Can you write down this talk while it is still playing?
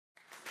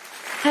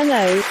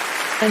Hello,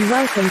 and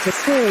welcome to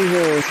Story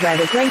Wars, where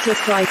the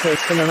greatest writers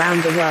from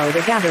around the world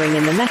are gathering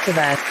in the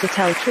metaverse to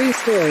tell true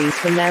stories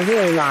from their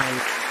real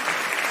lives.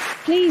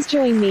 Please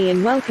join me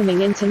in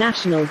welcoming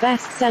international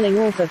best-selling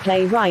author,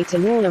 playwright,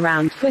 and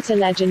all-around Twitter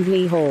legend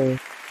Lee Hall.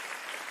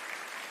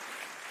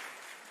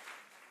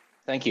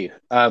 Thank you.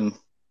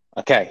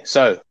 Okay,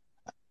 so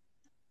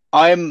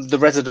I'm the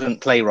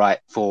resident playwright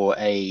for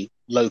a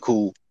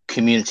local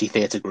community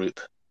theatre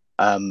group.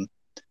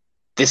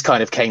 This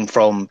kind of came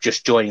from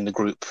just joining the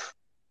group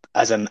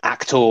as an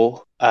actor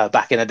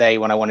back in the day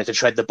when I wanted to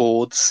tread the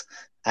boards.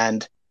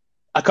 And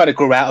I kind of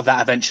grew out of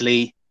that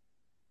eventually,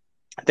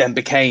 then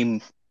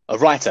became a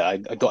writer. I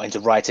got into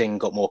writing,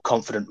 got more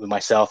confident with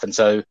myself. And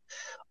so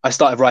I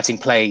started writing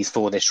plays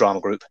for this drama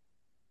group.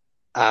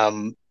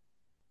 And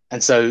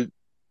so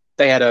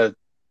they had a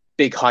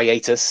big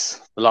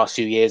hiatus the last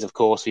few years, of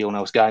course. We all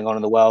know what's going on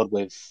in the world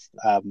with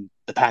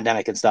the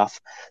pandemic and stuff.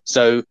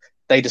 So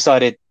they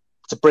decided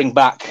to bring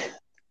back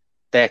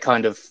their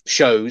kind of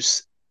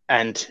shows,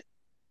 and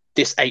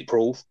this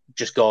April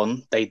just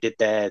gone, they did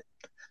their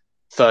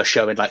first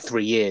show in like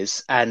 3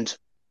 years, and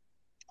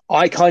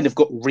I kind of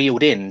got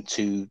reeled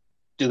into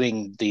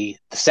doing the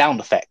sound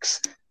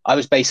effects. I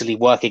was basically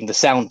working the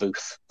sound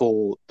booth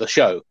for the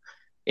show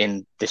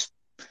in this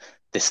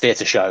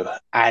theatre show,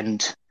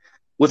 and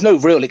with no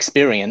real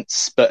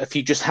experience, but if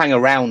you just hang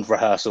around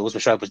rehearsals,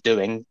 which I was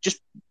doing,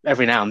 just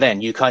every now and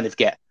then you kind of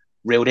get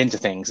reeled into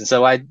things. And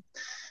so I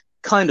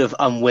kind of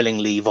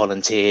unwillingly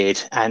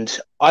volunteered, and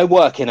I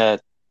work in a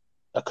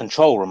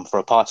control room for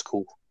a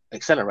particle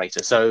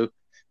accelerator. So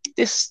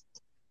this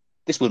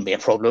wouldn't be a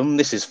problem.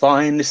 This is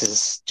fine. This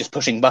is just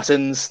pushing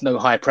buttons, no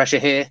high pressure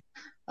here.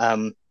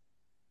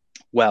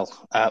 We'll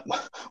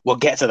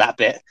get to that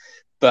bit.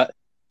 But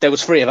there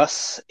was 3 of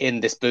us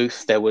in this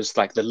booth. There was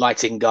like the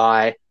lighting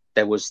guy,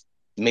 there was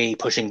me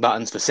pushing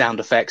buttons for sound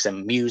effects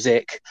and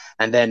music,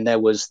 and then there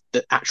was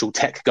the actual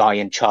tech guy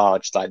in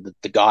charge, like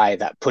the guy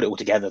that put it all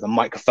together, the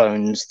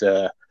microphones,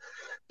 the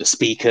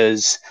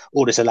speakers,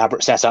 all this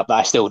elaborate setup that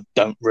I still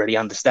don't really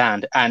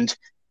understand. And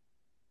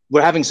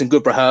we're having some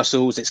good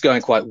rehearsals. It's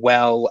going quite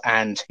well,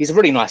 and he's a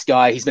really nice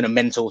guy. He's been a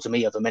mentor to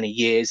me over many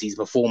years. He's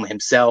a performer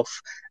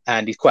himself,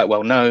 and he's quite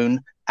well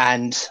known,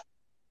 and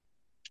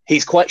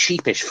he's quite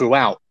sheepish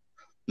throughout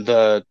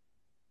the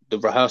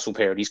rehearsal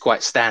period. He's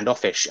quite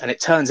standoffish, and it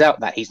turns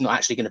out that he's not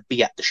actually going to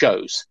be at the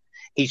shows.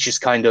 He's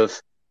just kind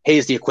of,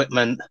 here's the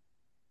equipment,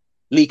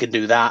 Lee can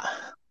do that,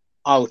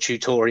 I'll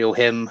tutorial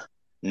him,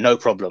 no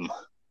problem.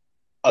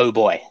 Oh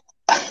boy.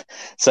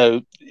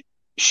 So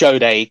show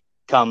day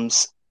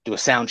comes, do a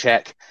sound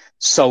check,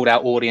 sold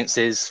out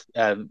audiences.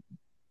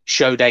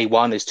 Show day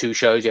 1 is 2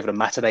 shows. You have a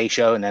matinee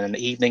show and then an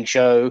evening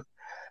show.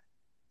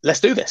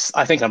 Let's do this.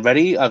 I think I'm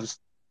ready. I've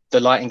the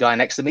lighting guy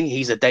next to me,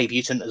 he's a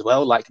debutant as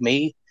well, like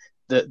me.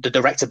 The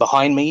director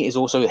behind me is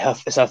also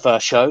it's her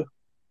first show.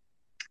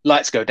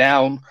 Lights go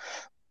down,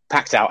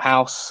 packed out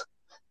house,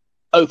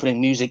 opening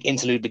music,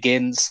 interlude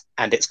begins,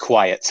 and it's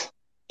quiet.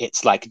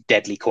 It's like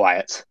deadly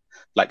quiet,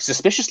 like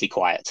suspiciously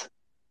quiet.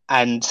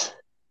 And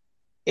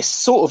it's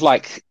sort of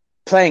like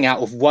playing out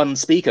of one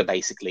speaker,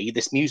 basically,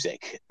 this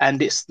music. And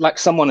it's like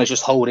someone is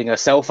just holding a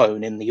cell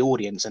phone in the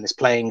audience and is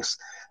playing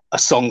a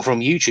song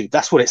from YouTube.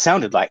 That's what it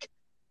sounded like.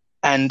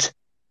 And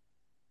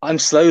I'm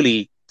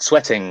slowly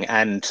sweating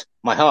and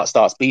my heart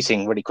starts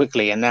beating really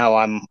quickly, and now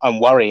I'm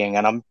worrying,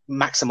 and I'm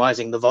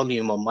maximizing the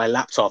volume on my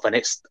laptop, and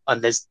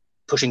there's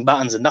pushing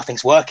buttons and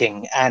nothing's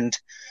working, and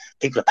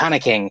people are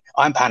panicking.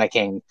 I'm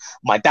panicking.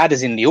 My dad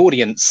is in the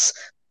audience,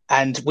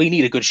 and we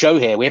need a good show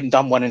here. We haven't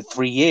done one in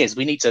 3 years.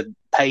 We need to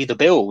pay the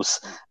bills.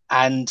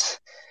 And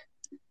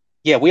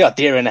yeah, we are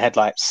deer in the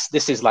headlights.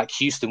 This is like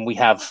Houston, we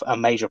have a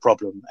major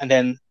problem. And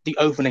then the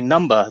opening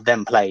number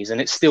then plays, and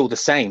it's still the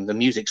same. The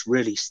music's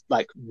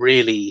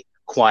really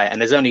quiet,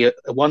 and there's only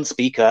one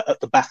speaker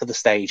at the back of the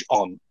stage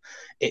on.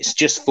 It's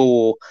just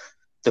for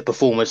the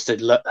performers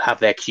to have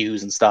their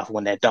cues and stuff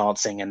when they're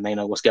dancing and they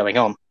know what's going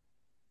on.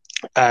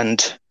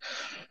 And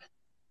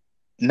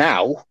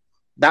now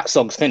that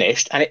song's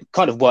finished, and it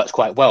kind of works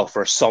quite well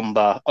for a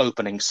somber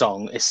opening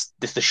song.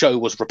 The show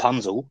was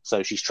Rapunzel,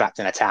 so she's trapped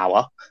in a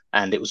tower,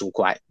 and it was all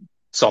quite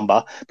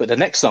somber. But the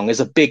next song is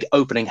a big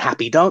opening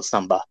happy dance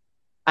number,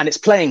 and it's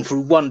playing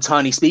through one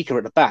tiny speaker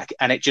at the back,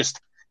 and it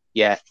just,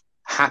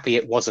 happy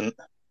it wasn't,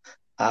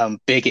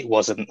 big it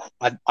wasn't.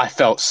 I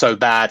felt so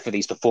bad for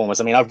these performers.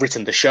 I mean, I've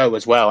written the show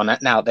as well, and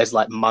now there's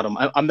like mud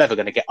on. I'm never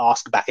going to get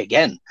asked back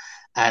again.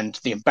 And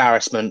the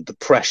embarrassment, the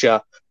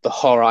pressure, the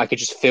horror, I could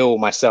just feel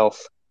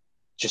myself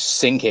just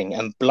sinking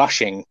and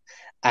blushing.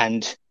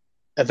 And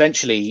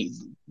eventually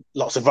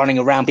lots of running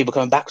around, people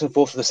coming back and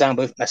forth to the sound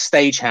booth, and a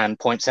stagehand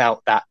points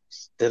out that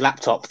the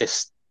laptop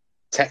this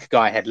tech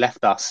guy had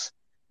left us,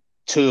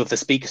 2 of the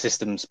speaker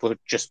systems were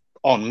just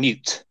on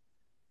mute.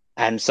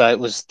 And so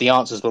the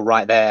answers were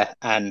right there.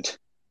 And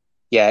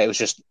it was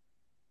just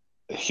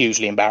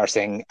hugely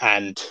embarrassing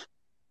and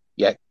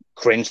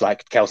cringe,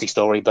 like Kelsey's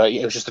story, but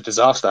it was just a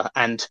disaster.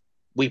 And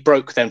we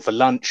broke then for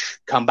lunch,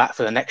 come back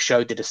for the next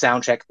show, did a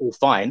sound check, all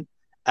fine.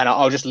 And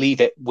I'll just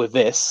leave it with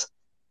this.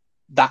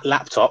 that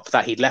laptop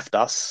that he'd left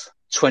us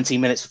 20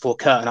 minutes before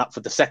curtain up for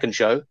the second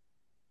show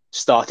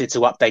started to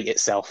update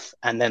itself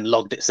and then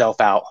logged itself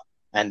out.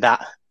 And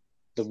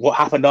what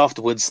happened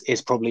afterwards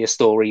is probably a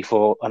story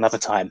for another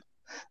time.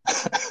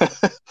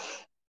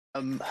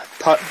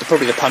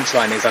 Probably the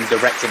punchline is I'm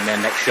directing their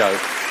next show.